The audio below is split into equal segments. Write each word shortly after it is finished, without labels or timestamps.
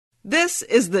This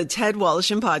is the Ted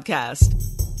Wallison Podcast.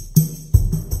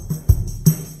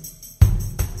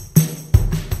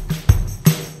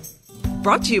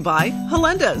 Brought to you by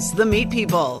Halenda's, the meat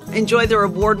people. Enjoy their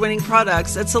award-winning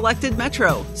products at selected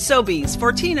Metro, Sobeys,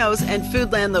 Fortino's, and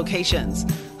Foodland locations.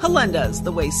 Halenda's,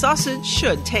 the way sausage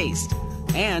should taste.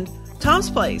 And Tom's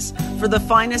Place. For the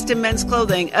finest in men's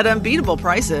clothing at unbeatable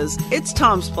prices, it's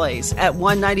Tom's Place at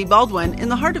 190 Baldwin in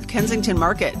the heart of Kensington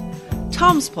Market.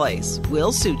 Tom's Place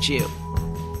will suit you.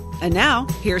 And now,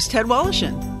 here's Ted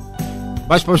Wallison.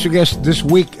 My special guest this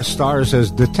week stars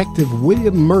as Detective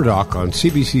William Murdoch on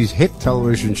CBC's hit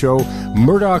television show,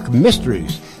 Murdoch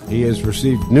Mysteries. He has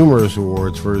received numerous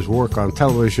awards for his work on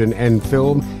television and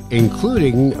film,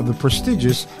 including the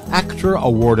prestigious ACTRA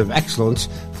Award of Excellence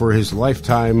for his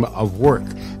lifetime of work.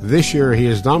 This year, he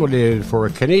is nominated for a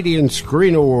Canadian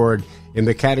Screen Award in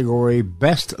the category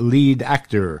Best Lead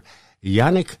Actor.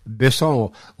 Yannick Bisson,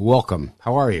 welcome.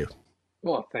 How are you?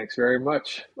 Well, thanks very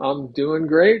much. I'm doing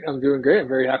great. I'm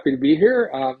very happy to be here.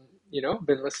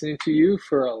 Been listening to you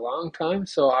for a long time,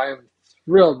 so I'm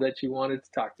thrilled that you wanted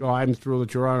to talk to me. Oh, I'm thrilled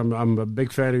that you're on. I'm a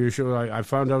big fan of your show. I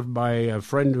found out by a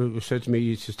friend who said to me,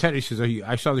 he says, Ted, he says,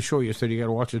 I saw the show yesterday, you got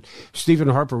to watch it. Stephen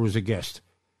Harper was a guest.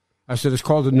 I said, it's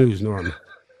called The News, Norm.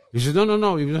 He said,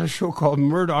 no, he was on a show called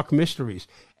Murdoch Mysteries.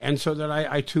 And so then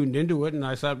I tuned into it, and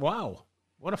I thought, wow,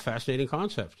 what a fascinating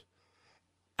concept.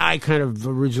 I kind of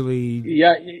originally...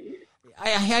 Yeah.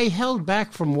 I held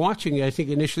back from watching it, I think,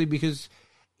 initially, because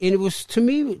it was, to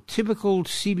me, typical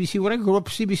CBC. When I grew up,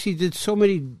 CBC did so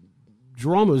many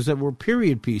dramas that were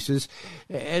period pieces,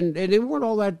 and they weren't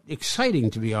all that exciting,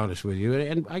 to be honest with you.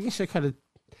 And I guess that kind of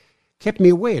kept me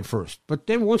away at first. But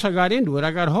then once I got into it,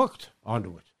 I got hooked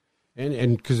onto it.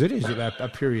 And because it is a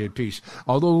period piece.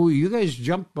 Although you guys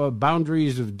jump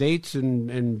boundaries of dates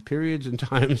and periods and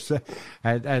times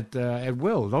at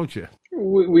will, don't you?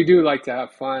 We do like to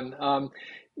have fun.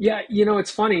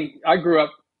 It's funny. I grew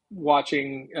up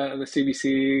watching the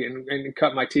CBC and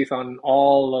cut my teeth on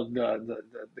all of the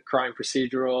crime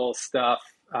procedural stuff,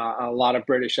 a lot of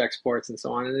British exports and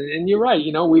so on. And you're right.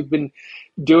 We've been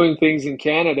doing things in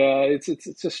Canada.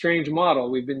 It's a strange model.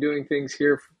 We've been doing things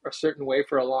here a certain way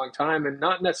for a long time, and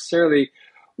not necessarily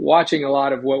watching a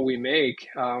lot of what we make.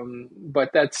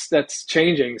 But that's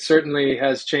changing. Certainly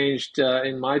has changed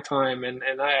in my time, and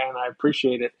I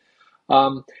appreciate it.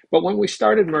 But when we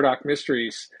started Murdoch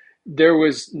Mysteries, there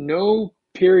was no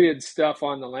period stuff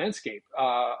on the landscape.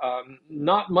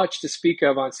 Not much to speak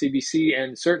of on CBC,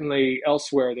 and certainly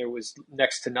elsewhere there was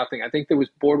next to nothing. I think there was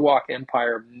Boardwalk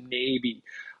Empire maybe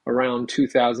around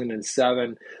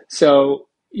 2007. So,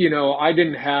 I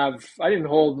didn't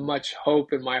hold much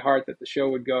hope in my heart that the show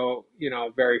would go,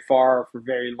 very far for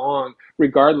very long,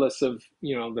 regardless of,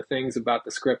 the things about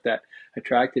the script that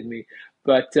attracted me.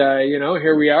 But,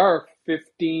 here we are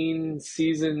 15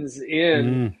 seasons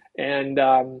in, and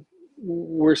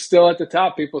we're still at the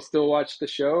top. People still watch the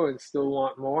show and still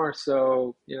want more.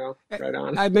 So, right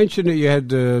on. I mentioned that you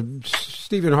had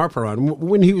Stephen Harper on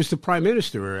when he was the Prime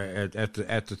Minister at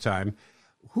the time.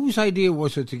 Whose idea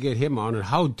was it to get him on, and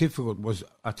how difficult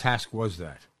a task was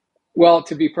that? Well,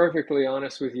 to be perfectly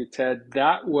honest with you, Ted,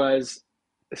 that was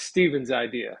Stephen's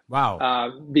idea.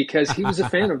 Wow. Because he was a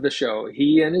fan of the show.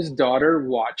 He and his daughter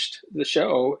watched the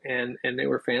show, and they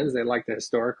were fans. They liked the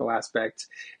historical aspects.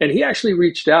 And he actually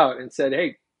reached out and said,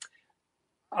 hey,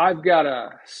 I've got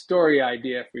a story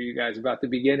idea for you guys about the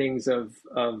beginnings of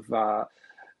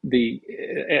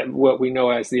what we know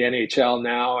as the NHL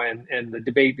now, and the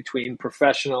debate between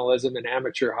professionalism and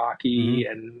amateur hockey,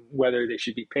 and whether they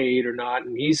should be paid or not.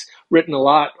 And he's written a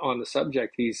lot on the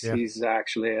subject. He's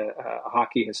actually a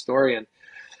hockey historian.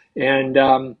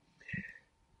 And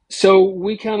so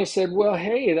we kind of said, well,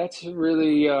 hey, that's a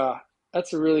really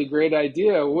great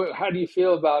idea. How do you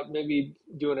feel about maybe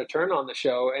doing a turn on the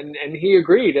show? And he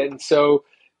agreed. And so,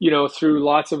 through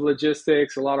lots of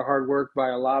logistics, a lot of hard work by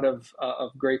a lot of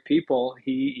great people,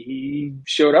 he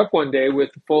showed up one day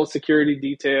with full security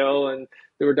detail, and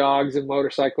there were dogs and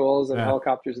motorcycles and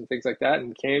helicopters and things like that,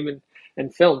 and came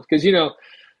and filmed. Because,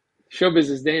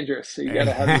 showbiz is dangerous, so you got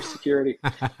to have your security.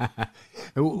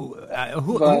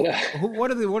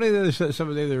 What are some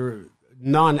of the other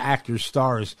non-actor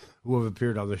stars who have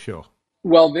appeared on the show?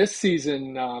 Well, this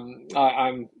season,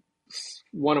 I'm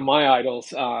one of my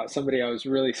idols, somebody I was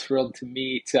really thrilled to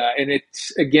meet. And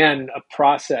it's, again, a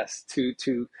process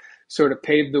to sort of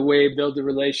pave the way, build the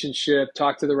relationship,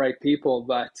 talk to the right people.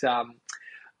 But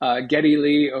Geddy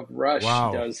Lee of Rush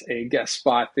does a guest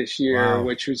spot this year,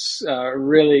 which was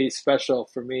really special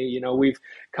for me. We've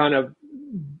kind of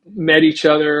met each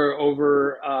other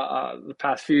over the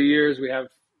past few years. We have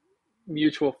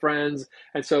mutual friends.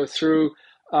 And so through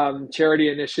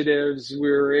charity initiatives, we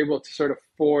were able to sort of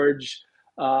forge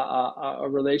a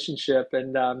relationship.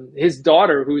 And his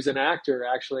daughter, who's an actor,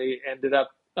 actually ended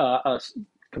up,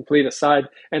 complete aside,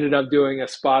 ended up doing a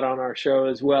spot on our show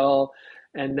as well.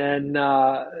 And then,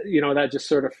 that just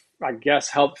sort of, I guess,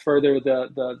 helped further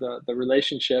the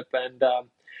relationship.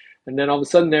 And then all of a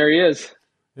sudden, there he is.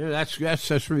 Yeah,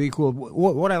 that's really cool.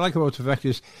 What I like about the fact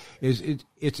is it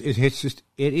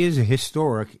is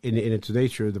historic in its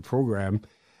nature, the program.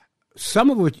 Some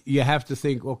of which you have to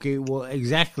think, okay, well,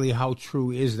 exactly how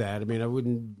true is that? I mean, I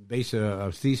wouldn't base a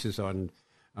thesis on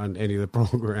any of the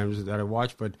programs that I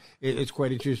watch, but it's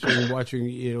quite interesting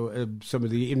watching some of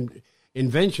the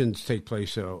inventions take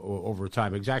place over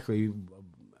time. Exactly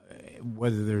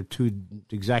whether they're too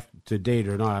exact to date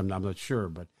or not, I'm not sure.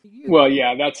 But well,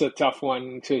 yeah, that's a tough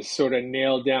one to sort of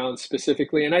nail down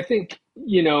specifically. And I think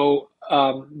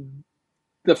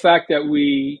the fact that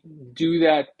we do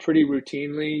that pretty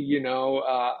routinely,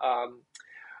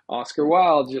 Oscar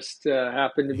Wilde just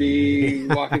happened to be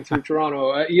walking through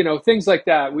Toronto, things like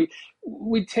that.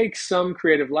 We take some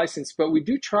creative license, but we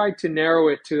do try to narrow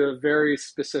it to a very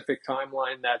specific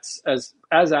timeline that's as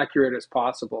accurate as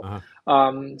possible.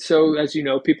 Uh-huh. So as you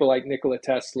know, people like Nikola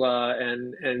Tesla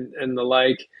and the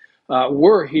like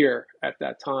were here at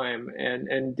that time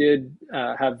and did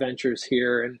have ventures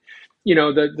here. And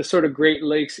the sort of Great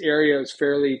Lakes area is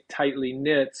fairly tightly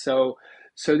knit,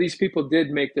 so these people did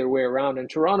make their way around. And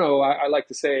Toronto, I like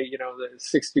to say, the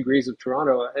 6 degrees of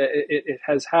Toronto, it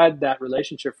has had that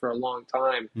relationship for a long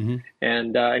time, mm-hmm.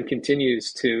 and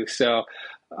continues to. So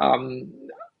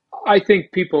I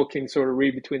think people can sort of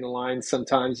read between the lines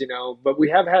sometimes, but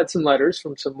we have had some letters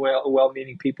from some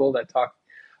well-meaning people that talk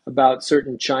about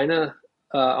certain China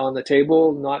on the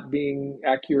table not being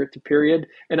accurate to period,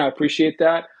 and I appreciate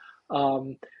that.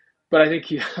 But I think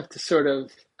you have to sort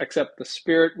of accept the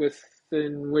spirit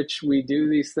within which we do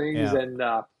these things. Yeah. And,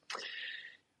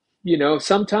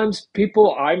 sometimes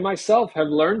I myself have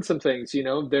learned some things.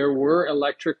 There were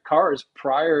electric cars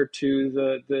prior to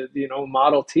the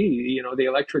Model T. The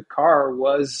electric car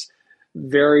was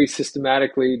very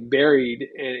systematically buried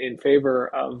in favor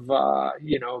of,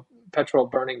 petrol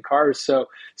burning cars. So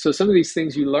some of these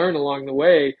things you learn along the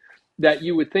way that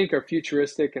you would think are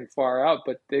futuristic and far out,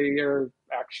 but they've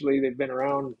been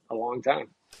around a long time.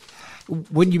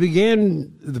 When you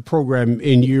began the program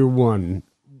in year one,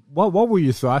 what were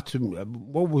your thoughts?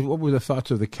 What were the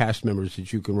thoughts of the cast members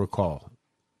that you can recall?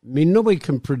 I mean, nobody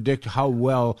can predict how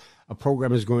well a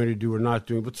program is going to do or not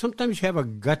doing, but sometimes you have a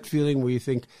gut feeling where you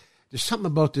think there's something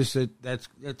about this that's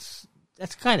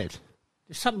got it.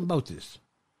 There's something about this.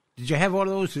 Did you have one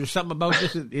of those? There's something about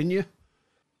this in you?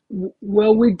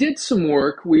 Well, we did some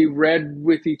work. We read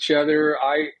with each other.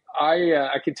 I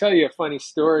can tell you a funny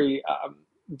story.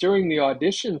 During the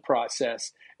audition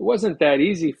process, it wasn't that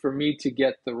easy for me to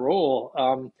get the role.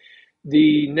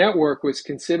 The network was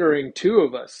considering two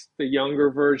of us, the younger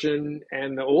version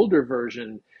and the older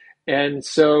version. And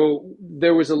so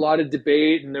there was a lot of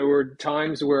debate, and there were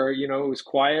times where, it was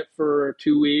quiet for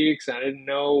 2 weeks. I didn't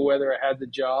know whether I had the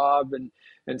job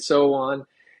and so on.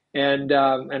 And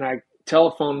I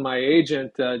telephoned my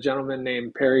agent, a gentleman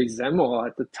named Perry Zemel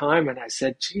at the time, and I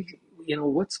said, gee,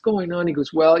 what's going on? He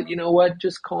goes, well, you know what,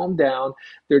 just calm down.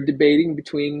 They're debating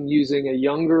between using a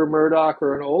younger Murdoch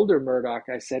or an older Murdoch.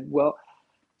 I said, well,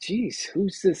 geez,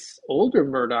 who's this older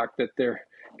Murdoch that they're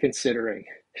considering?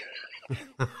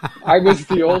 I was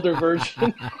the older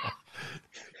version.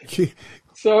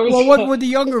 So well, what would the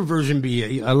younger version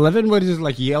be? 11? What is it,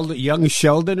 like young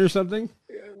Sheldon or something?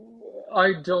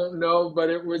 I don't know, but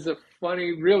it was a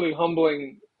funny, really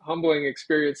humbling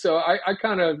experience. So I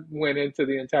kind of went into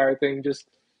the entire thing just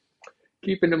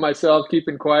keeping to myself,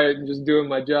 keeping quiet, and just doing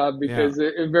my job, because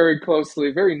it very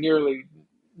closely, very nearly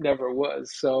never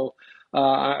was. So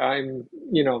I'm,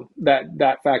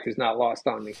 that fact is not lost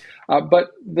on me.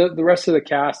 But the rest of the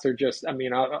cast are just,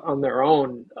 on their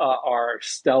own, are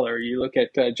stellar. You look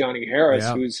at Johnny Harris,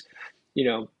 who's,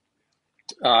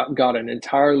 got an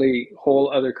entirely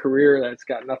whole other career that's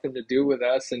got nothing to do with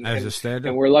us, and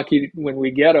we're lucky when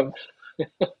we get him.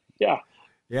 Yeah,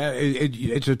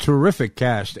 it's a terrific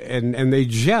cast, and they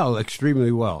gel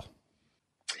extremely well.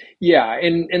 Yeah,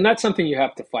 and that's something you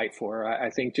have to fight for. I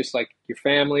think just like your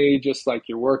family, just like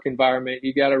your work environment,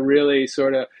 you got to really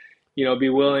sort of, be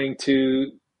willing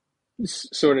to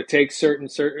sort of take certain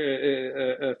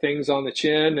things on the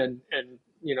chin and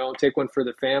take one for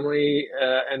the family.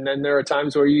 And then there are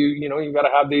times where you got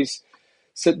to have these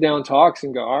sit down talks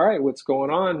and go, all right, what's going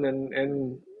on?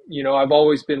 And I've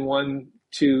always been one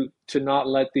to not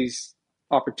let these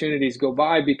opportunities go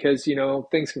by because,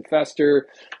 things can fester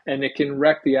and it can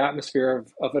wreck the atmosphere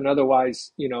of an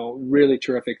otherwise, really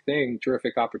terrific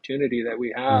opportunity that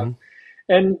we have. Mm-hmm.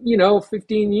 And,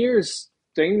 15 years,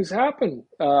 things happen.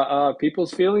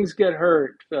 People's feelings get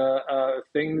hurt.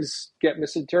 Things get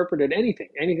misinterpreted.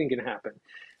 Anything can happen.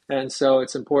 And so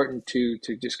it's important to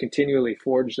just continually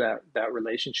forge that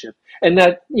relationship, and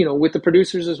that, with the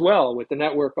producers as well, with the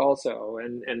network also,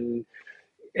 and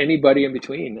anybody in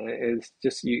between. Is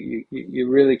just you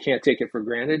really can't take it for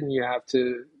granted, and you have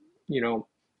to,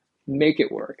 make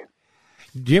it work.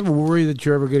 Do you ever worry that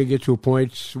you're ever going to get to a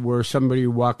point where somebody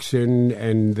walks in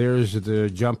and there's the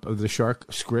jump of the shark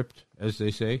script, as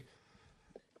they say?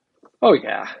 Oh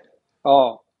yeah,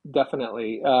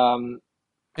 definitely.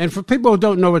 And for people who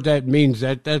don't know what that means,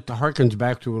 that harkens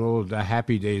back to an old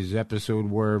Happy Days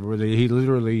episode where he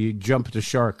literally jumped a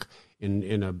shark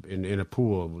in a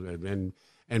pool,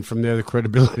 and from there the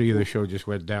credibility of the show just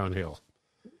went downhill.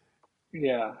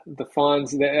 Yeah, the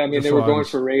Fonz. They were going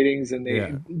for ratings, and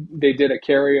they did a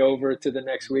carryover to the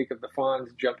next week of the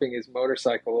Fonz jumping his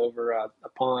motorcycle over a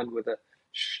pond with a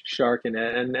shark in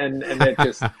it, and it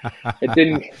just it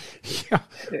didn't. Yeah.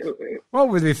 What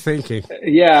were they thinking?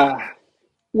 Yeah.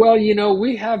 Well,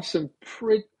 we have some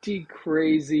pretty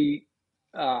crazy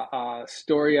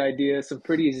story ideas, some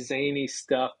pretty zany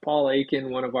stuff. Paul Aiken,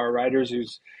 one of our writers,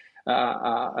 who's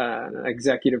an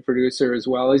executive producer as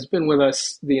well, he's been with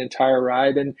us the entire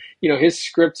ride, and his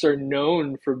scripts are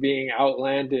known for being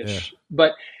outlandish. Yeah.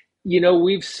 But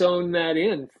we've sewn that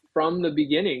in from the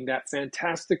beginning, that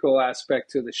fantastical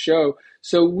aspect to the show.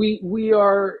 So we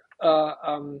are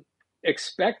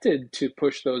expected to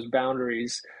push those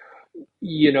boundaries.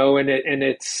 And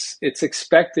it's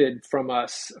expected from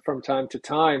us from time to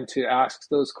time to ask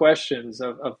those questions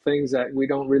of things that we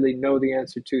don't really know the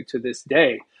answer to this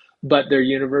day, but they're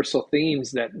universal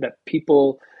themes that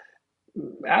people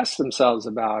ask themselves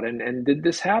about. And did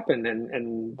this happen?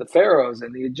 And the pharaohs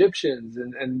and the Egyptians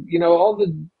and all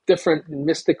the different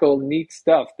mystical, neat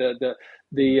stuff. The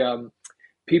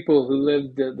people who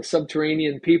lived, the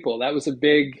subterranean people, that was a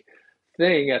big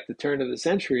thing at the turn of the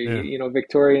century. Yeah.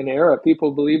 Victorian era,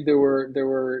 people believed there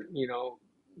were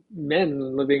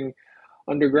men living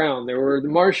underground. There were the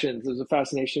Martians. There was a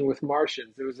fascination with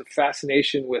Martians. There was a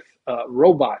fascination with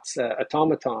robots,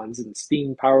 automatons, and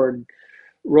steam-powered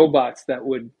robots that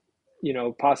would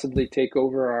possibly take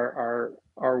over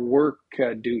our work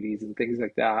duties and things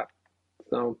like that.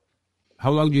 So,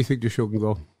 how long do you think the show can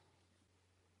go?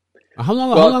 How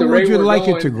long would you like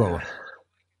it to go?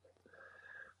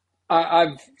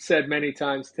 I've said many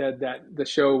times, Ted, that the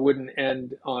show wouldn't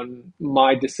end on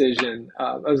my decision,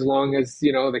 as long as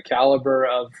the caliber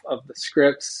of the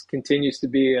scripts continues to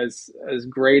be as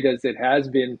great as it has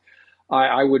been.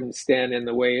 I wouldn't stand in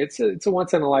the way. It's a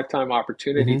once in a lifetime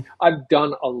opportunity. Mm-hmm. I've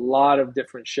done a lot of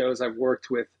different shows. I've worked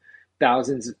with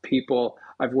thousands of people.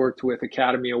 I've worked with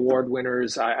Academy Award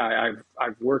winners. I've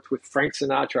worked with Frank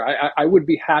Sinatra. I would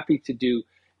be happy to do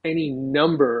any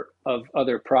number of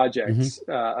other projects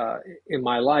in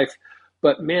my life.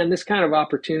 But man, this kind of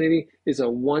opportunity is a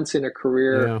once in a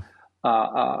career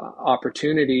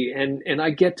opportunity. And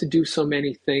I get to do so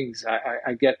many things.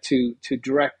 I get to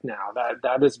direct now.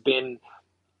 That has been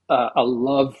a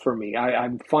love for me.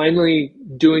 I'm finally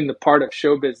doing the part of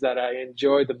showbiz that I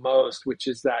enjoy the most, which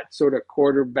is that sort of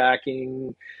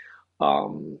quarterbacking,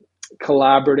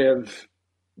 collaborative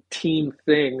team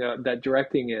thing that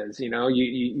directing is.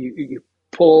 You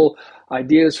pull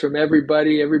ideas from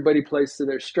everybody plays to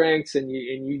their strengths, and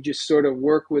you just sort of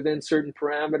work within certain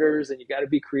parameters, and you got to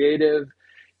be creative.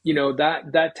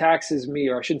 That taxes me,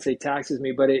 or I shouldn't say taxes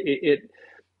me, but it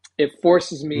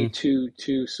forces me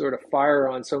to sort of fire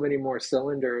on so many more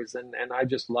cylinders, and I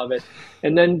just love it.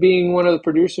 And then being one of the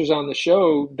producers on the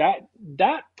show, that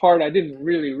part I didn't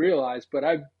really realize, but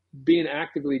I've been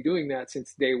actively doing that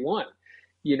since day one.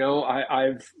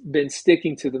 I've been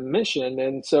sticking to the mission.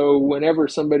 And so whenever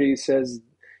somebody says,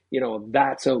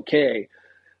 that's okay,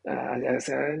 I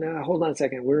say, no, hold on a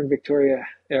second. We're in Victoria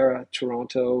era,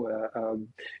 Toronto,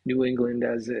 New England,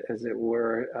 as it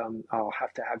were. I'll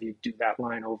have to have you do that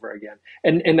line over again.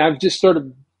 And I've just sort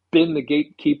of been the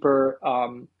gatekeeper,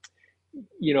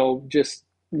 just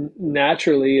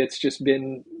naturally. It's just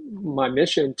been my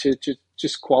mission to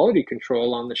just quality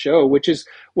control on the show, which is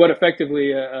what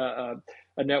effectively a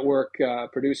network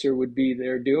producer would be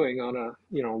there doing on a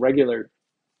regular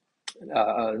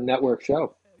network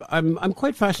show. I'm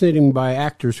quite fascinated by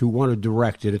actors who want to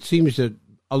direct it. It seems that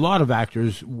a lot of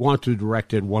actors want to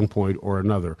direct at one point or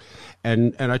another,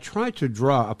 and I try to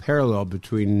draw a parallel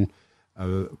between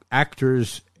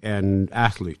actors and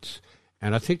athletes.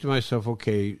 And I think to myself,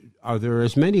 okay, are there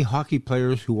as many hockey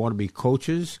players who want to be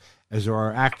coaches as there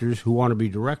are actors who want to be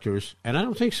directors? And I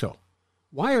don't think so.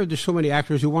 Why are there so many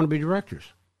actors who want to be directors?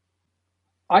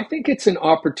 I think it's an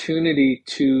opportunity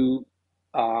to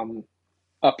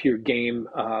up your game,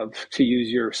 to use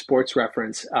your sports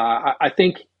reference. I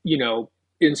think,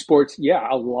 in sports,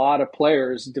 a lot of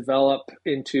players develop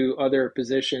into other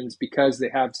positions because they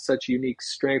have such unique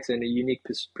strengths and a unique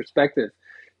perspective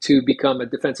to become a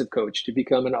defensive coach, to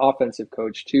become an offensive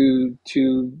coach, to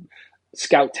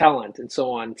scout talent and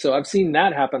so on. So I've seen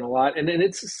that happen a lot. And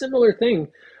it's a similar thing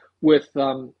with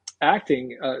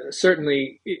acting.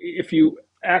 Certainly, if you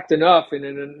act enough and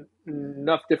in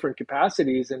enough different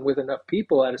capacities and with enough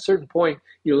people, at a certain point,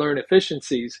 you learn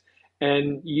efficiencies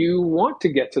and you want to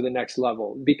get to the next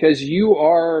level because you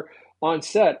are on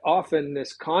set often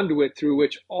this conduit through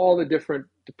which all the different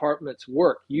departments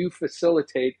work. You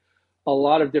facilitate a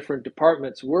lot of different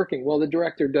departments working. Well, the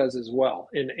director does as well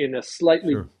in a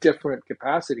slightly different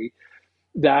capacity.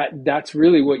 That's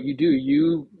really what you do.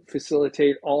 You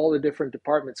facilitate all the different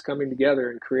departments coming together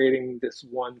and creating this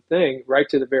one thing right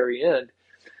to the very end.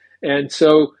 And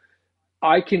so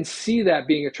I can see that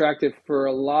being attractive for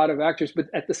a lot of actors, but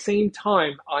at the same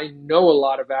time, I know a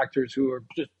lot of actors who are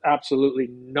just absolutely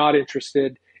not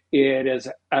interested. It is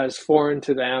as foreign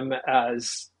to them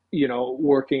as,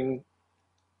 working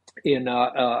in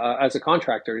as a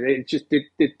contractor.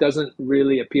 It doesn't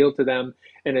really appeal to them,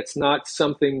 and it's not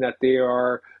something that they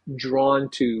are drawn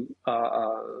to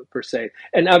per se.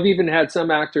 And I've even had some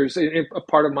actors, a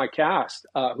part of my cast,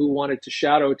 who wanted to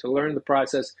shadow, to learn the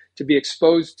process, to be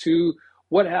exposed to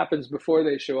what happens before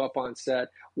they show up on set,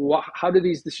 how do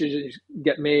these decisions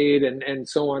get made, and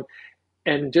so on,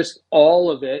 and just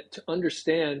all of it to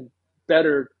understand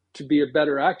better, to be a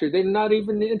better actor. They're not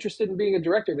even interested in being a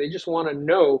director. They just want to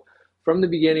know from the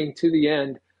beginning to the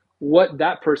end what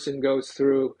that person goes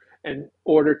through in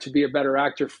order to be a better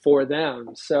actor for them.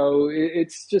 So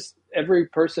it's just every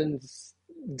person's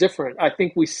different. I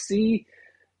think we see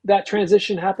that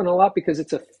transition happen a lot because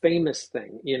it's a famous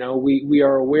thing. We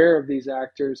are aware of these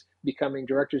actors becoming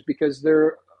directors because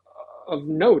they're of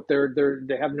note.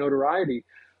 They have notoriety.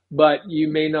 But you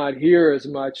may not hear as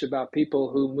much about people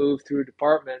who move through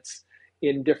departments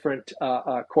in different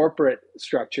corporate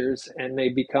structures and they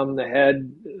become the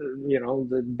head,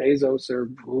 the Bezos or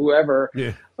whoever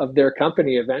of their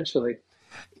company eventually.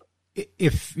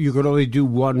 If you could only do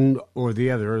one or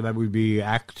the other, that would be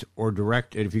act or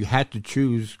direct. And if you had to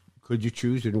choose, could you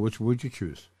choose, and which would you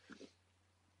choose?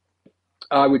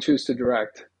 I would choose to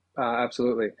direct,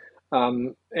 absolutely.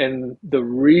 And the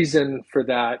reason for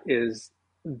that is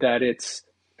that it's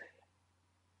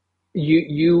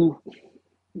you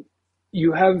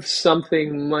have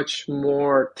something much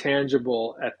more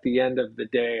tangible at the end of the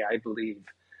day, I believe.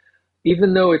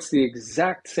 Even though it's the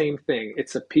exact same thing,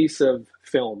 it's a piece of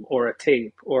film or a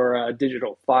tape or a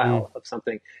digital file of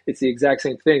something. It's the exact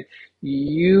same thing.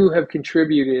 You have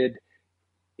contributed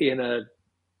in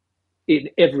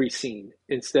every scene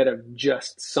instead of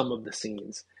just some of the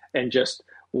scenes and just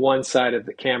one side of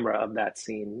the camera of that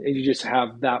scene. And you just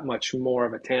have that much more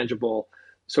of a tangible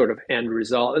sort of end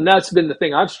result. And that's been the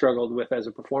thing I've struggled with as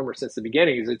a performer since the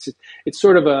beginning. Is it's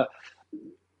sort of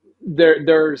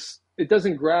it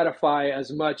doesn't gratify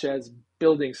as much as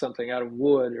building something out of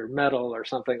wood or metal or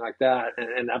something like that.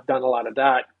 And I've done a lot of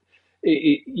that.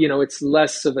 It's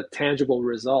less of a tangible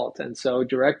result. And so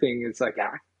directing is like,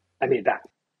 I made that.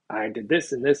 I did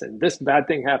this and this, and this bad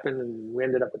thing happened, and we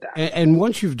ended up with that. And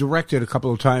once you've directed a couple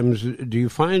of times, do you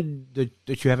find that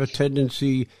you have a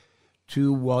tendency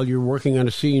to, while you're working on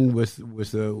a scene with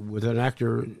an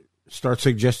actor, start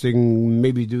suggesting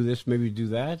maybe do this, maybe do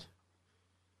that?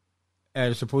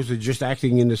 As opposed to just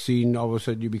acting in the scene, all of a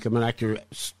sudden you become an actor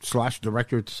 /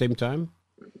 director at the same time?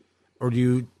 Or do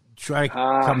you try to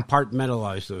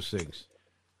compartmentalize those things?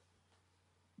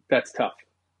 That's tough.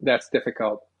 That's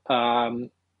difficult.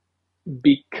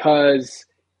 Because,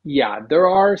 there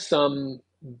are some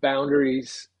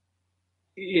boundaries,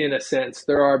 in a sense.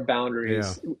 There are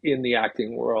boundaries in the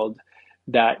acting world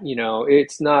that,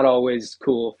 it's not always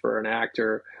cool for an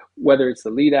actor, whether it's the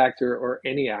lead actor or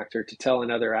any actor, to tell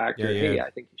another actor, hey,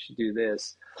 I think you should do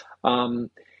this.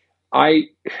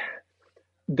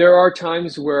 There are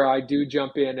times where I do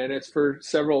jump in, and it's for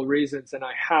several reasons, and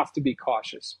I have to be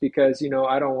cautious because,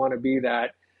 I don't want to be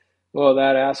that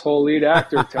asshole lead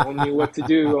actor telling me what to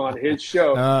do on his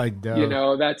show. I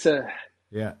know. That's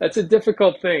Yeah. That's a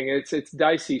difficult thing. It's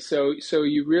dicey. So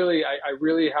you really, I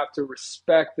really have to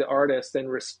respect the artist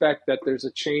and respect that there's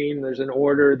a chain, there's an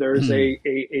order, there's a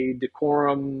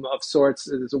decorum of sorts.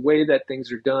 There's a way that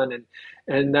things are done,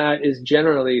 and that is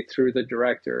generally through the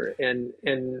director. And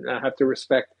I have to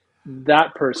respect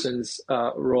that person's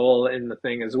role in the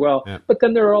thing as well. Yeah. But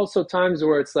then there are also times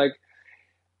where it's like,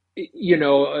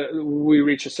 we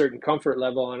reach a certain comfort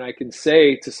level, and I can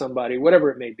say to somebody,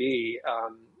 whatever it may be.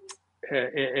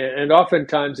 And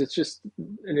oftentimes it's just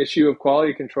an issue of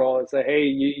quality control. It's like, hey,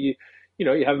 you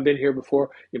haven't been here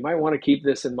before. You might want to keep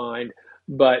this in mind.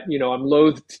 But, I'm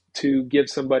loath to give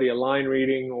somebody a line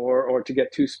reading or to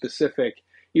get too specific,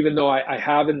 even though I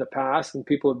have in the past and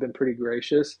people have been pretty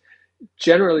gracious.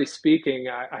 Generally speaking,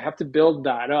 I have to build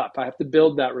that up. I have to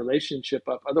build that relationship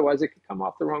up. Otherwise, it could come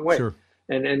off the wrong way. Sure.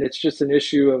 And it's just an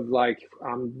issue of like,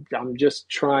 I'm just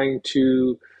trying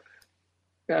to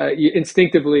you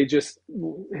instinctively just,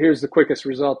 here's the quickest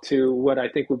result to what I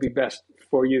think would be best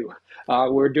for you.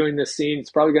 We're doing this scene. It's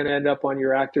probably going to end up on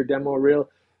your actor demo reel.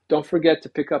 Don't forget to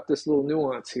pick up this little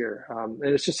nuance here. And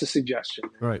it's just a suggestion.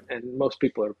 Right. And most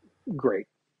people are great.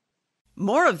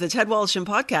 More of the Ted Wallison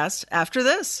podcast after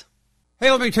this. Hey,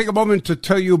 let me take a moment to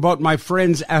tell you about my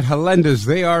friends at Helenda's.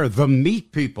 They are the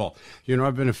meat people.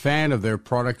 I've been a fan of their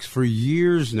products for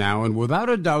years now, and without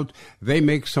a doubt, they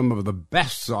make some of the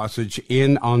best sausage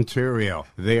in Ontario.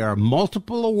 They are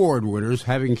multiple award winners,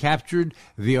 having captured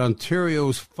the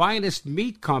Ontario's finest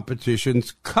meat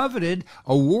competition's coveted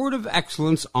Award of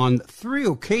Excellence on 3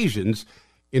 occasions,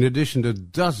 in addition to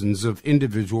dozens of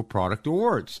individual product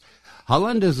awards.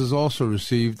 Helenda's has also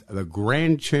received the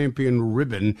Grand Champion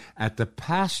ribbon at the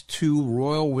past 2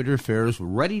 Royal Winter Fair's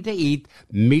ready-to-eat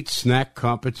meat snack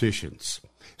competitions.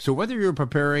 So whether you're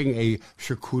preparing a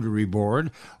charcuterie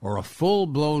board or a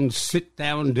full-blown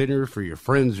sit-down dinner for your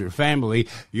friends or family,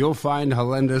 you'll find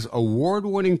Helenda's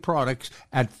award-winning products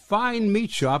at fine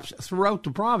meat shops throughout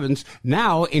the province,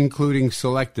 now including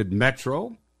selected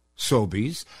Metro,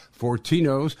 Sobeys,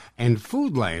 Fortino's, and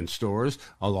Foodland stores,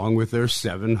 along with their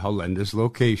 7 Helenda's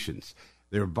locations.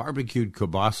 Their barbecued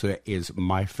kielbasa is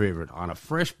my favorite. On a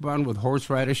fresh bun with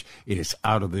horseradish, it is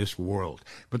out of this world.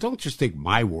 But don't just take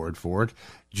my word for it.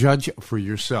 Judge for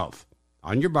yourself.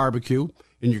 On your barbecue,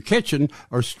 in your kitchen,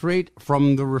 or straight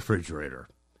from the refrigerator.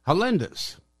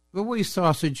 Helenda's, the way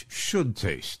sausage should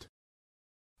taste.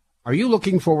 Are you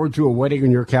looking forward to a wedding in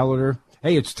your calendar?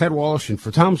 Hey, it's Ted Wallison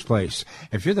for Tom's Place.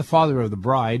 If you're the father of the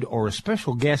bride or a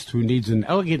special guest who needs an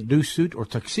elegant new suit or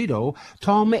tuxedo,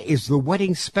 Tom is the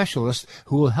wedding specialist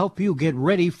who will help you get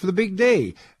ready for the big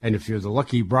day. And if you're the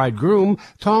lucky bridegroom,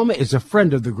 Tom is a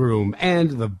friend of the groom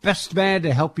and the best man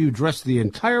to help you dress the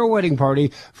entire wedding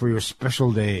party for your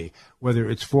special day. Whether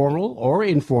it's formal or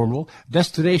informal,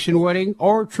 destination wedding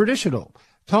or traditional,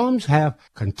 Tom's have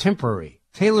contemporary,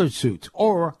 tailored suits,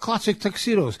 or classic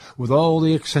tuxedos with all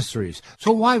the accessories.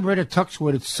 So why rent a tux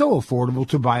when it's so affordable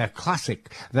to buy a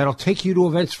classic that'll take you to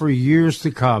events for years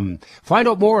to come? Find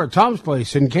out more at Tom's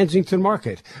Place in Kensington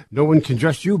Market. No one can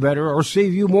dress you better or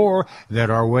save you more than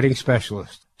our wedding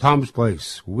specialist. Tom's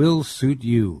Place will suit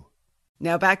you.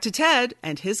 Now back to Ted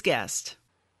and his guest.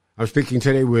 I'm speaking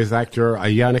today with actor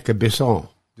Yannick Bisson.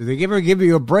 Do they ever give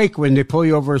you a break when they pull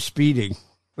you over speeding?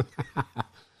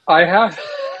 I have.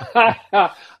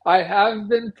 I have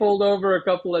been pulled over a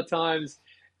couple of times,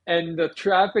 and the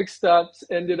traffic stops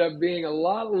ended up being a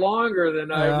lot longer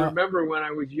than I remember when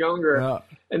I was younger. Yeah.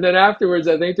 And then afterwards,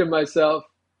 I think to myself,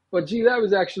 well, gee, that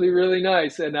was actually really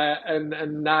nice. And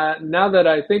now that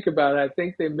I think about it, I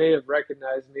think they may have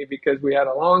recognized me because we had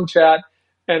a long chat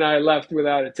and I left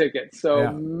without a ticket.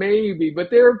 So maybe,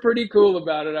 but they were pretty cool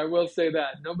about it. I will say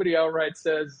that. Nobody outright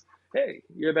says, hey,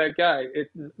 you're that guy.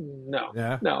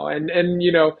 No. And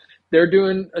they're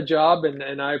doing a job,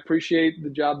 and I appreciate the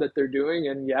job that they're doing.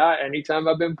 And anytime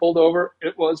I've been pulled over,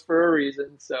 it was for a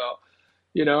reason. So,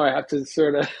 I have to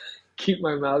sort of keep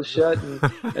my mouth shut. And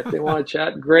if they want to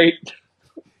chat, great,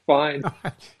 fine.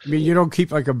 I mean, you don't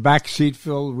keep like a back seat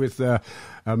filled with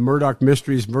Murdoch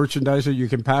Mysteries merchandiser you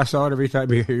can pass out every time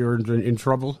you're in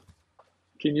trouble?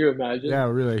 Can you imagine? Yeah,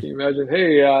 really. Can you imagine?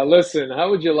 Hey, listen, how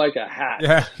would you like a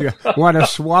hat? Yeah. Want to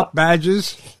swap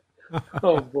badges?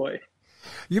 Oh, boy.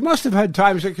 You must have had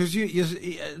times because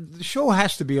the show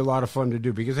has to be a lot of fun to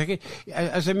do because,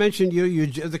 as I mentioned,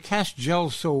 the cast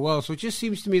gels so well. So it just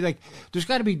seems to me like there's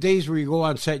got to be days where you go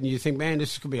on set and you think, man,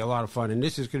 this is going to be a lot of fun and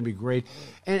this is going to be great.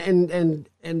 And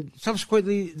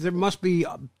subsequently, there must be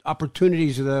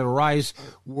opportunities that arise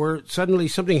where suddenly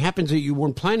something happens that you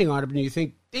weren't planning on it and you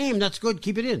think, damn, that's good,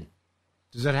 keep it in.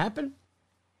 Does that happen?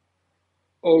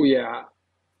 Oh, yeah.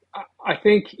 I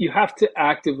think you have to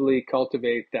actively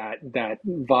cultivate that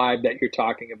vibe that you're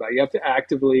talking about. You have to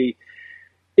actively.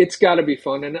 It's got to be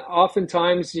fun, and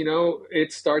oftentimes,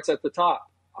 it starts at the top.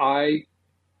 I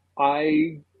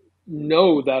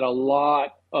know that a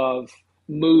lot of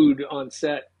mood on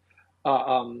set uh,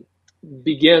 um,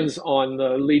 begins with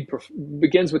the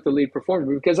lead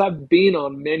performer, because I've been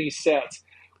on many sets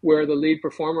where the lead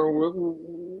performer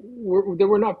they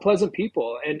were not pleasant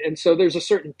people, and so there's a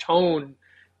certain tone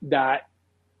that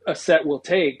a set will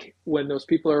take when those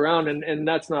people are around, and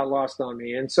that's not lost on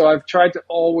me. And so I've tried to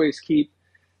always keep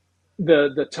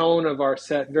the tone of our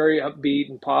set very upbeat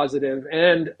and positive,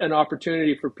 and an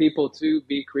opportunity for people to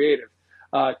be creative,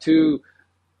 to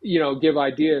give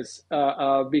ideas,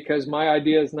 because my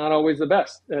idea is not always the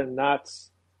best, and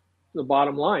that's the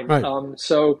bottom line. Right.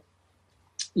 So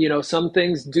some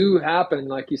things do happen,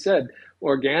 like you said,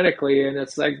 organically, and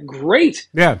it's like, great.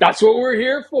 Yeah. That's what we're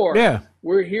here for. Yeah.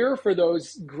 We're here for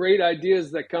those great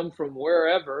ideas that come from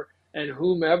wherever and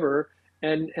whomever,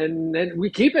 and then we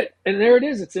keep it, and there it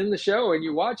is. It's in the show, and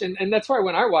you watch, and that's why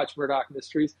when I watch Murdoch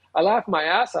Mysteries, I laugh my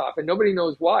ass off, and nobody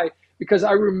knows why, because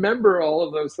I remember all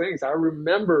of those things. I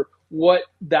remember what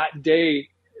that day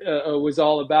was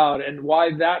all about, and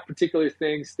why that particular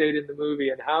thing stayed in the movie,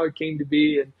 and how it came to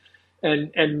be,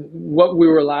 and what we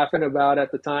were laughing about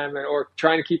at the time, or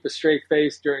trying to keep a straight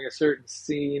face during a certain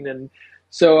scene. And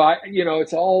so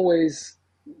it's always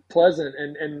pleasant,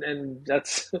 and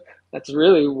that's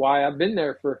really why I've been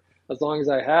there for as long as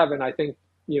I have, and I think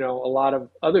a lot of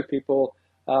other people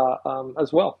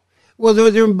as well. Well,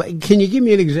 can you give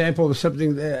me an example of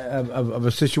something of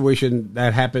a situation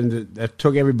that happened that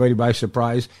took everybody by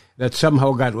surprise, that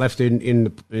somehow got left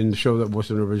in the show that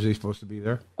wasn't originally supposed to be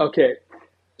there? Okay,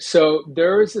 so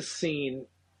there is a scene,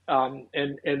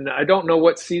 and I don't know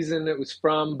what season it was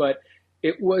from, but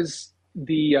it was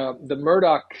the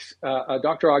Murdoch,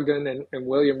 Dr. Ogden and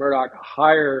William Murdoch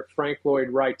hire Frank Lloyd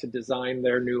Wright to design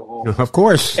their new home. Of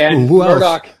course, and who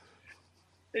Murdoch. else?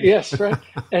 Yes, right.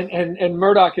 And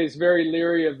Murdoch is very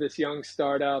leery of this young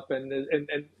startup,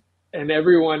 and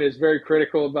everyone is very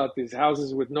critical about these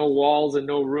houses with no walls and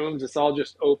no rooms. It's all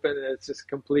just open, and it's just a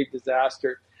complete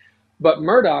disaster. But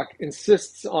Murdoch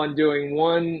insists on doing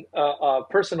one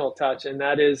personal touch, and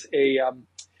that is a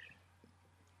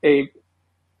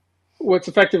what's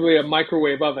effectively a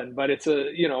microwave oven, but it's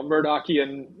a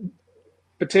Murdochian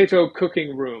potato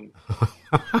cooking room.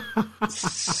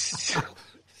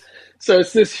 So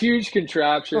it's this huge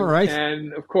contraption, All right.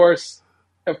 And of course,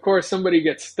 somebody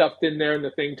gets stuffed in there, and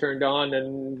the thing turned on,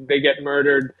 and they get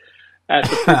murdered at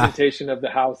the presentation of the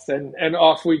house, and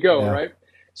off we go, Yeah. right?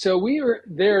 So we were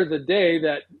there the day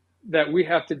that we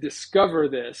have to discover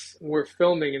this. We're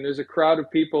filming, and there's a crowd of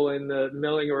people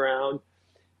milling around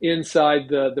inside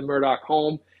the Murdoch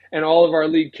home, and all of our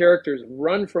lead characters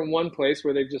run from one place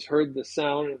where they've just heard the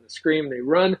sound and the scream. They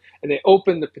run, and they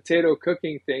open the potato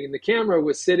cooking thing, and the camera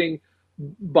was sitting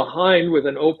behind with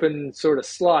an open sort of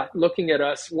slot looking at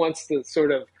us once the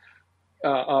sort of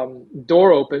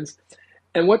door opens.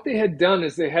 And what they had done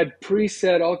is they had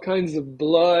preset all kinds of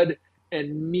blood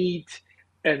and meat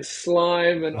and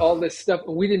slime and all this stuff,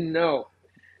 and we didn't know.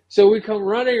 So we come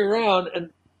running around and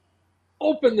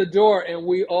open the door, and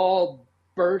we all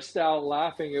burst out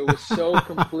laughing. It was so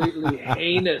completely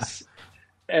heinous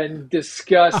and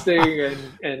disgusting,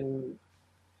 and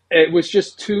it was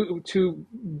just too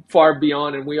far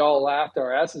beyond, and we all laughed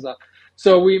our asses off.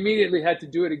 So we immediately had to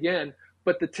do it again.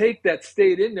 But the take that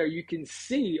stayed in there, you can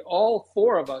see all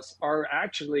four of us are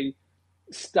actually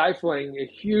stifling a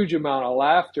huge amount of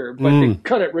laughter, but they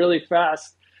cut it really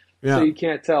fast, so you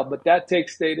can't tell. But that take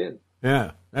stayed in.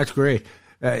 Yeah, that's great.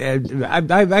 I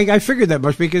figured that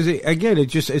much because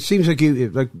it seems like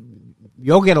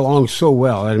you all get along so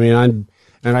well. I mean,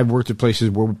 I've worked at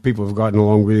places where people have gotten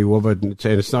along really well, but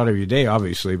it's not every day,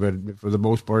 obviously. But for the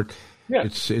most part, yeah.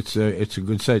 it's a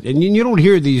good set, and you don't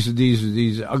hear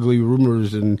these ugly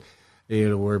rumors and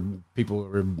where people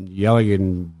are yelling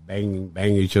and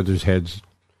banging each other's heads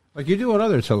like you do on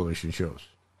other television shows,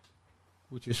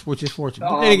 which is fortunate.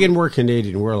 But then again, we're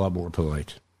Canadian; we're a lot more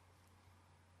polite.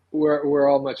 We're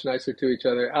all much nicer to each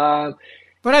other.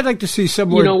 But I'd like to see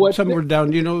somewhere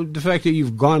down. The fact that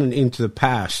you've gone into the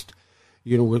past.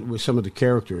 With some of the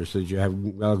characters that you have,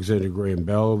 Alexander Graham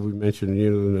Bell, we mentioned,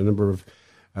 a number of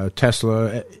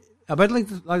Tesla. But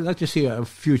I'd like to see a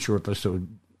future episode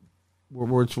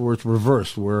where it's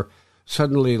reversed, where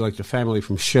suddenly, like, the family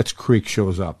from Schitt's Creek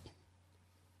shows up.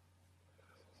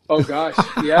 Oh gosh,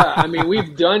 yeah. I mean,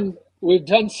 we've done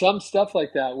some stuff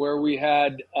like that where we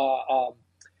had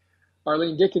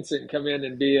Arlene Dickinson come in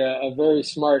and be a very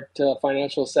smart,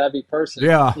 financial savvy person.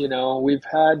 Yeah. We've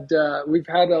had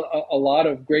a lot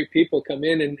of great people come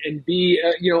in and be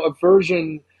a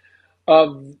version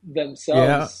of Yeah.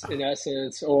 themselves in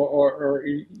essence, or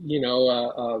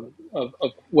of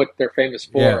what they're famous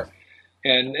Yeah. for.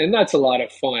 And that's a lot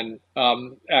of fun.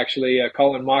 Actually,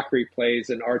 Colin Mockery plays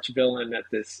an arch villain at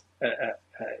this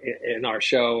in our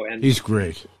show, and He's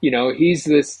great. he's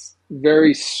this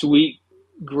very sweet,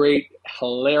 great,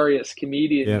 hilarious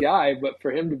comedian Yeah. guy. But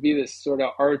for him to be this sort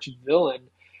of arch villain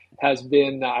has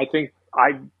been, Yeah. I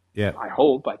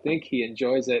think he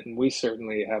enjoys it, and we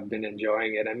certainly have been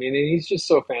enjoying it. I mean, and he's just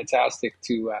so fantastic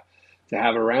to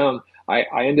have around.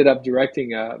 I ended up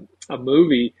directing a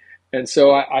movie, and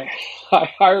so I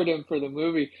hired him for the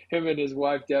movie. Him and his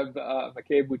wife Deb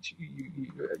McCabe, which you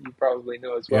probably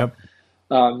know as well.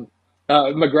 Yep.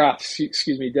 McGrath,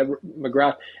 excuse me, Deb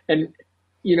McGrath, and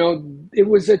it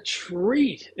was a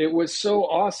treat. It was so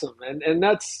awesome, and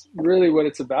that's really what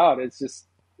it's about. It's just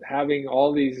having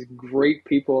all these great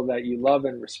people that you love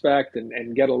and respect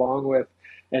and get along with,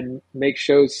 and make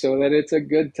shows so that it's a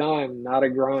good time, not a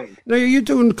grind. Now, you're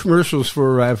doing commercials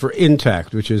for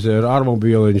Intact, which is an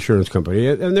automobile insurance company,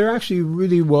 and they're actually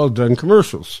really well done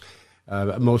commercials.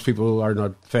 Most people are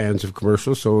not fans of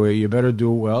commercials, so you better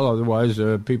do it well, otherwise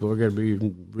people are going to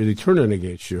be really turning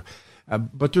against you.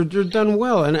 But they're done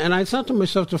well, and I thought to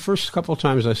myself the first couple of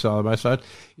times I saw them, I thought,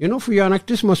 for Yannick,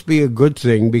 this must be a good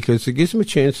thing because it gives him a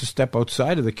chance to step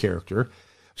outside of the character,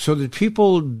 so that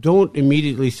people don't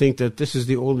immediately think that this is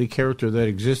the only character that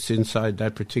exists inside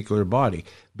that particular body,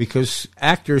 because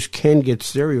actors can get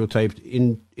stereotyped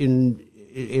in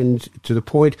to the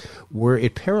point where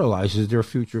it paralyzes their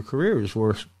future careers,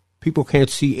 where people can't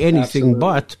see anything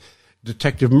but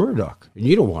Detective Murdoch, and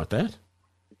you don't want that.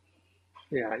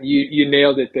 Yeah, you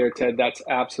nailed it there, Ted. That's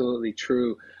absolutely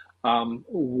true.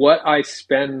 What I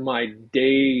spend my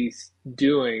days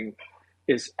doing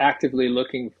is actively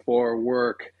looking for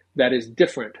work that is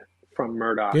different from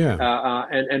Murdoch. Yeah.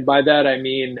 And by that I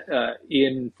mean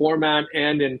in format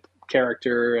and in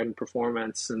character and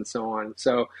performance and so on.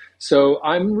 So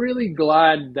I'm really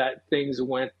glad that things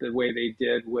went the way they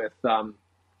did with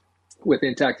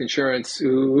Intact Insurance,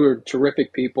 who are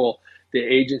terrific people. The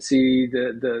agency,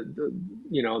 the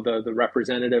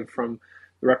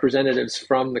representatives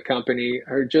from the company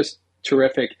are just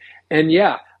terrific. And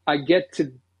yeah, I get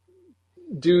to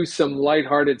do some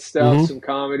lighthearted stuff, some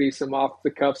comedy, some off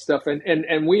the cuff stuff,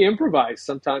 and we improvise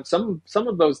sometimes. Some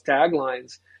of those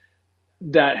taglines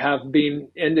that have been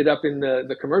ended up in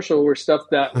the commercial were stuff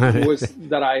that was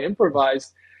that I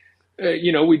improvised.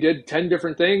 We did 10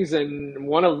 different things, and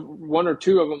one or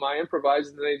two of them I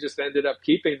improvised, and they just ended up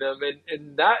keeping them,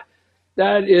 and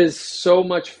that is so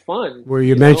much fun. Where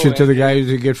you mentioned to the guys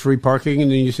to get free parking, and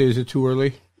then you say, "Is it too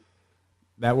early?"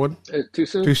 That one? Too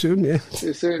soon? Too soon? Yeah.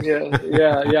 Too soon?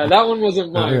 Yeah. That one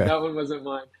wasn't mine. Okay. That one wasn't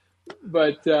mine.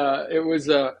 But it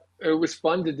was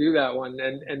fun to do that one,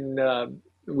 and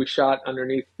we shot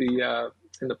underneath in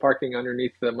the parking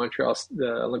underneath the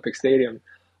Olympic Stadium,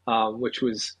 which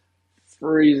was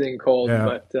freezing cold,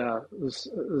 but it was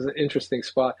an interesting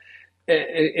spot.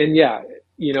 And yeah,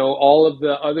 all of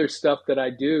the other stuff that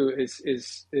I do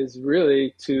is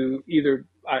really to either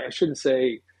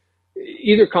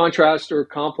contrast or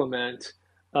complement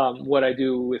what I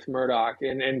do with Murdoch,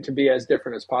 and to be as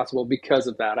different as possible because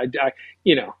of that.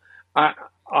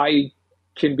 I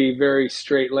can be very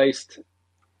straight-laced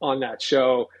on that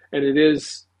show, and it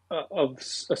is of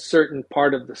a certain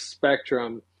part of the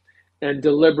spectrum, and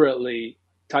deliberately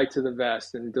tight to the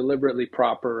vest and deliberately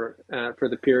proper for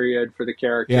the period, for the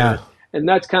character. Yeah. And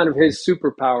that's kind of his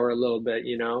superpower a little bit,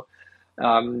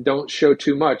 don't show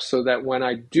too much, so that when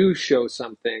I do show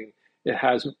something, it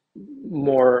has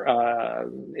more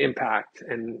impact,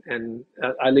 and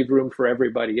I leave room for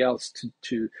everybody else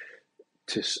to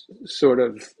sort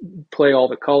of play all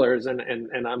the colors, and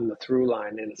I'm the through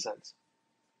line in a sense.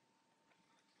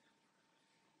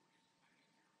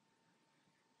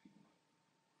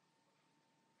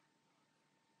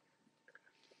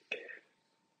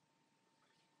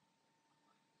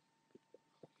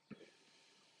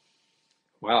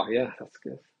 Wow, yeah, that's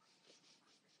good.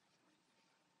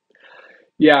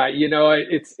 Yeah,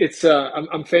 it's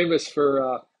I'm famous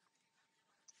for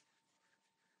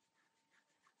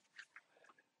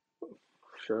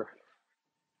sure.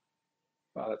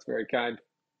 Wow, that's very kind.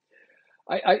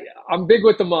 I'm big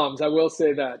with the moms. I will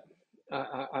say that.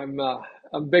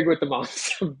 I'm big with the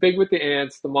moms. I'm big with the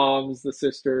aunts, the moms, the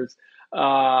sisters.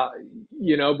 But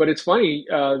it's funny.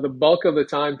 The bulk of the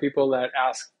time, people that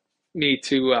ask me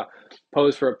to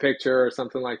pose for a picture or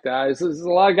something like that is a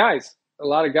lot of guys. a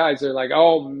lot of guys are like,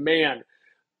 oh man,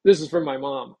 this is for my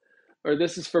mom, or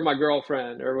this is for my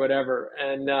girlfriend, or whatever,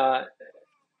 and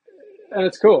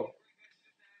it's cool.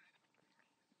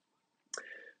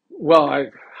 Well, I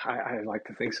like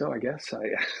to think so. I guess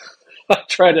I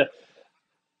try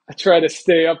to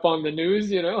stay up on the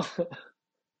news.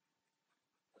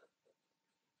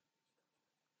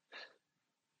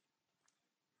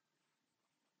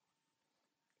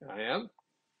 I am.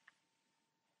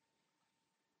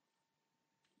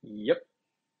 Yep.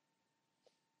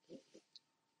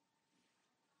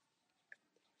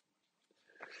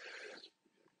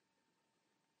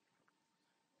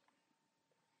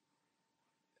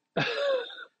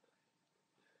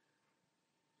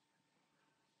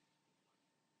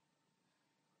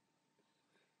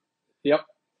 Yep.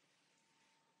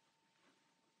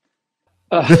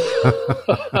 Uh,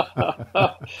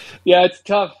 yeah, it's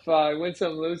tough. Win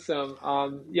some, lose some.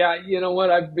 Yeah, you know what?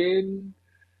 I've been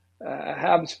a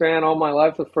Habs fan all my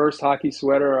life. The first hockey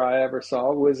sweater I ever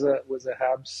saw was a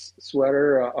Habs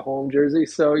sweater, a home jersey.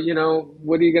 So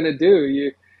what are you going to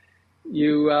do?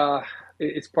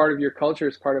 It's part of your culture.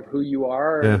 It's part of who you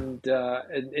are, Yeah.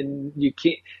 and you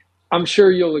can't. I'm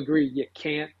sure you'll agree. You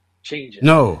can't change it.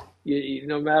 No.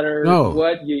 No matter No.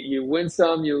 what, you win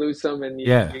some, you lose some, and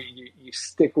Yeah. you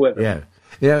stick with it. Yeah.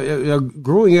 Yeah.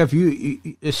 Growing up, you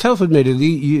self-admittedly,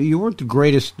 you weren't the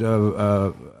greatest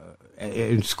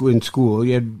in school.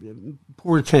 You had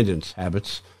poor attendance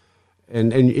habits,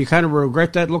 and you kind of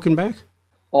regret that looking back.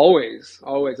 Always,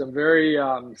 always. I'm very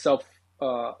self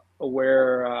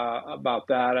aware about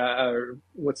that.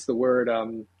 What's the word?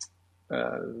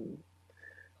 Uh,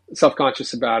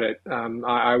 Self-conscious about it.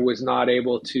 I was not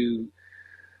able to,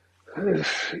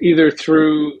 either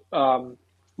through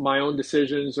my own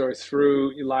decisions or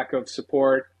through lack of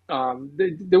support.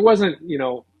 There wasn't,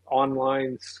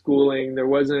 online schooling. There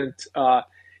wasn't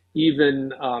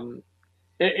even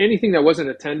anything that wasn't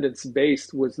attendance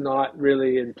based was not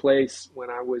really in place when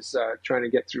I was trying to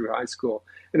get through high school.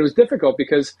 And it was difficult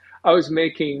because I was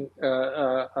making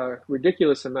a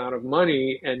ridiculous amount of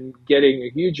money and getting a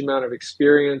huge amount of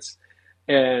experience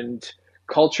and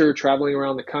culture traveling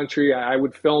around the country. I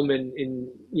would film in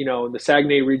the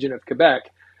Saguenay region of Quebec,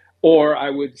 or I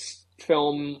would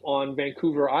film on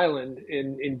Vancouver Island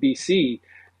in BC.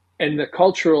 And the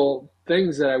cultural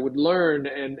things that I would learn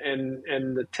and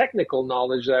the technical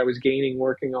knowledge that I was gaining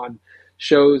working on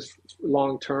shows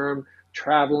long term,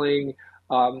 traveling,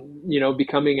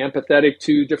 becoming empathetic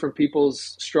to different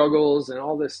people's struggles and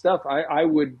all this stuff, I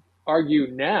would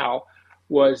argue now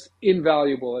was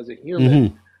invaluable as a human,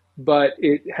 Mm-hmm. but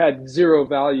it had zero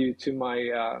value to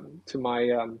my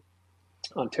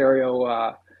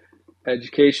Ontario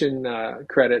education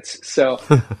credits. So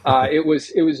it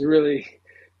was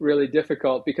really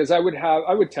difficult because I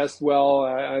would test well.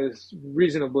 I was a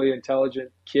reasonably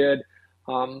intelligent kid,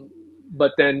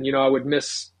 but then I would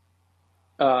miss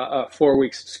 4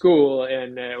 weeks of school,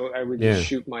 and I would just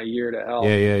shoot my year to hell.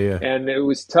 Yeah. And it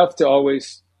was tough to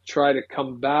always try to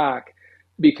come back,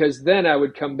 because then I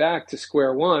would come back to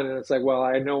square one, and it's like, well,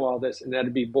 I know all this, and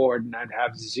I'd be bored, and I'd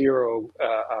have zero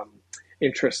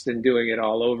interest in doing it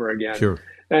all over again. Sure.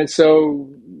 And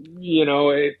so,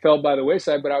 it fell by the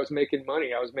wayside, but I was making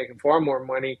money. I was making far more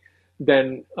money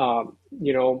than,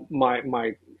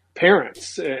 my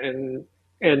parents. And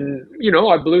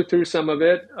I blew through some of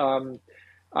it.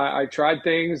 I tried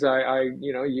things.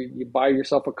 You buy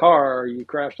yourself a car, or you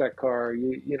crash that car,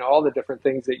 all the different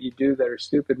things that you do that are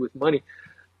stupid with money.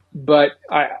 But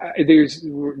there's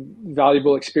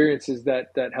valuable experiences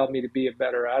that helped me to be a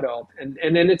better adult. And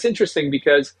then it's interesting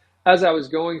because as I was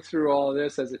going through all of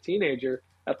this as a teenager,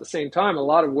 at the same time, a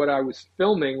lot of what I was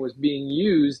filming was being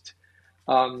used.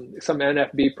 Some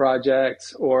NFB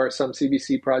projects or some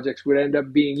CBC projects would end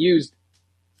up being used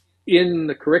in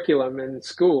the curriculum in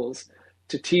schools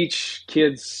to teach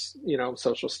kids,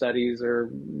 social studies or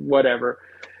whatever.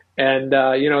 And,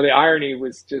 the irony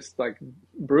was just like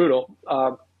brutal.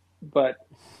 But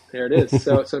there it is.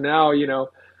 So now,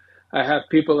 I have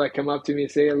people that come up to me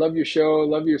and say, I love your show, I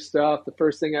love your stuff. The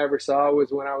first thing I ever saw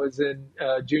was when I was in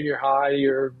junior high.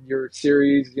 Your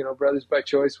series, Brothers by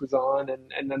Choice was on,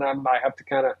 and then I have to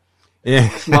kind of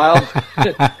smile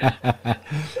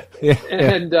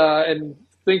and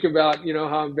think about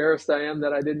how embarrassed I am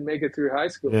that I didn't make it through high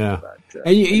school. Yeah, but,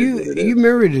 and you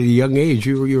married at a young age.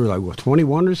 You were like what,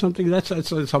 21 or something? That's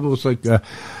almost like a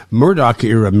Murdoch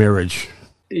era marriage.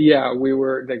 Yeah, we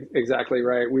were exactly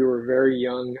right. We were very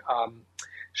young.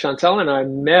 Chantel and I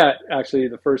met actually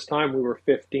the first time we were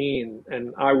 15,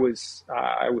 and I was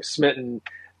smitten,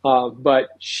 but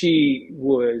she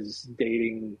was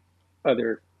dating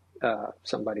other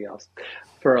somebody else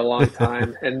for a long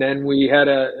time. And then we had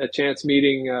a chance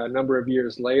meeting a number of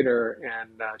years later, and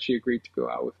she agreed to go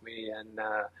out with me, and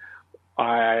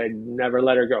I never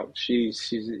let her go.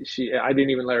 I didn't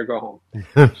even let her go home.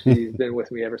 She's been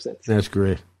with me ever since. That's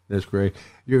great. That's great.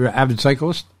 You're an avid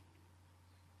cyclist?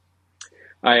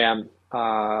 I am.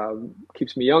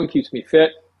 Keeps me young, keeps me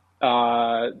fit.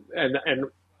 And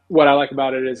what I like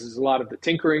about it is a lot of the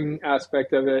tinkering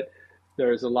aspect of it.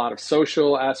 There's a lot of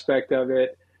social aspect of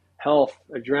it, health,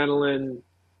 adrenaline,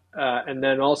 and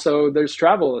then also there's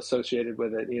travel associated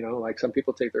with it. You know, like some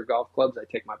people take their golf clubs, I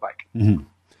take my bike. Mm-hmm.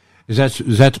 Is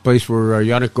that the place where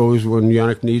Yannick goes when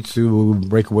Yannick needs to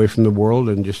break away from the world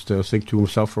and just think to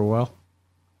himself for a while?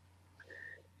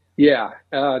 Yeah,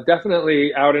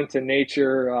 definitely out into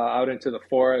nature, out into the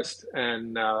forest,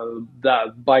 and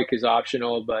the bike is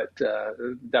optional, but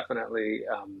definitely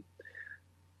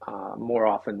more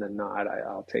often than not,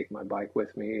 I'll take my bike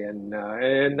with me, and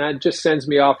that just sends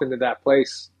me off into that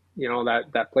place, you know,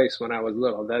 that place when I was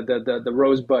little, the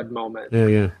Rosebud moment.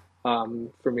 Yeah.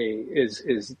 For me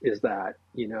is that,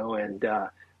 you know, and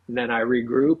then I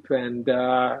regroup and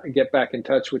get back in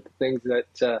touch with the things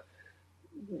that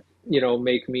you know,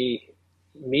 make me,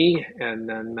 and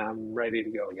then I'm ready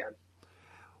to go again.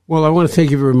 Well, I want to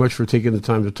thank you very much for taking the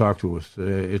time to talk to us.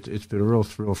 It's been a real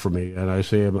thrill for me, and I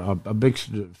say I'm a big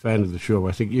fan of the show.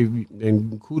 I think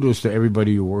and kudos to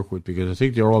everybody you work with, because I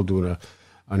think they're all doing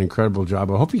an incredible job.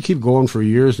 I hope you keep going for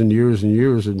years and years and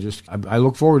years, and just I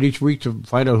look forward each week to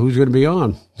find out who's going to be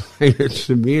on.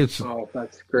 To me, it's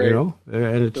that's great. You know,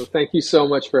 and so thank you so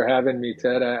much for having me,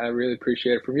 Ted. I really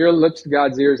appreciate it. From your lips to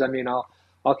God's ears. I mean,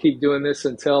 I'll keep doing this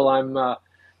until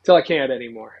till I can't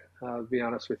anymore. I'll be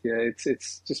honest with you.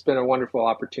 It's just been a wonderful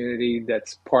opportunity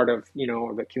that's part of, you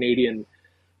know, the Canadian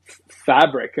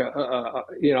fabric.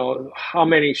 You know, how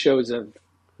many shows have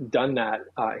done that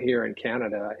here in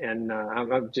Canada, and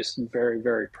I'm just very,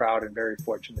 very proud and very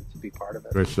fortunate to be part of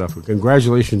it. Great stuff.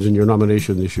 Congratulations on your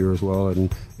nomination this year as well,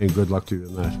 and good luck to you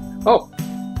in that. Oh,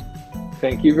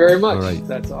 thank you very much. All right.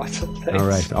 That's awesome. Thanks. All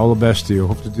right. All the best to you.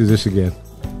 Hope to do this again.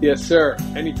 Yes, sir.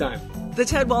 Anytime. The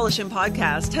Ted Wallacham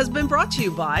podcast has been brought to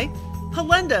you by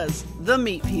Halenda's, the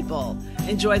Meat People.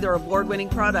 Enjoy their award-winning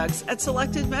products at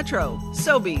selected Metro,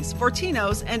 Sobeys,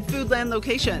 Fortinos, and Foodland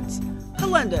locations.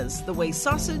 Halenda's, the way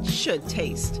sausage should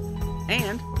taste.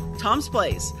 And Tom's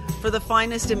Place. For the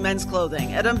finest in men's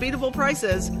clothing at unbeatable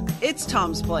prices, it's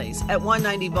Tom's Place at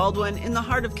 190 Baldwin in the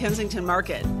heart of Kensington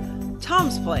Market.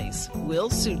 Tom's Place will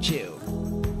suit you.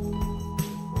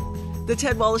 The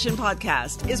Ted Wallacham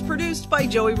podcast is produced by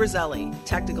Joey Roselli.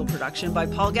 Technical production by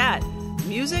Paul Gatt.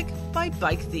 Music by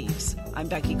Bike Thieves. I'm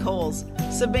Becky Coles.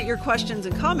 Submit your questions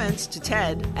and comments to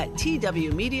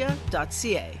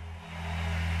ted@twmedia.ca.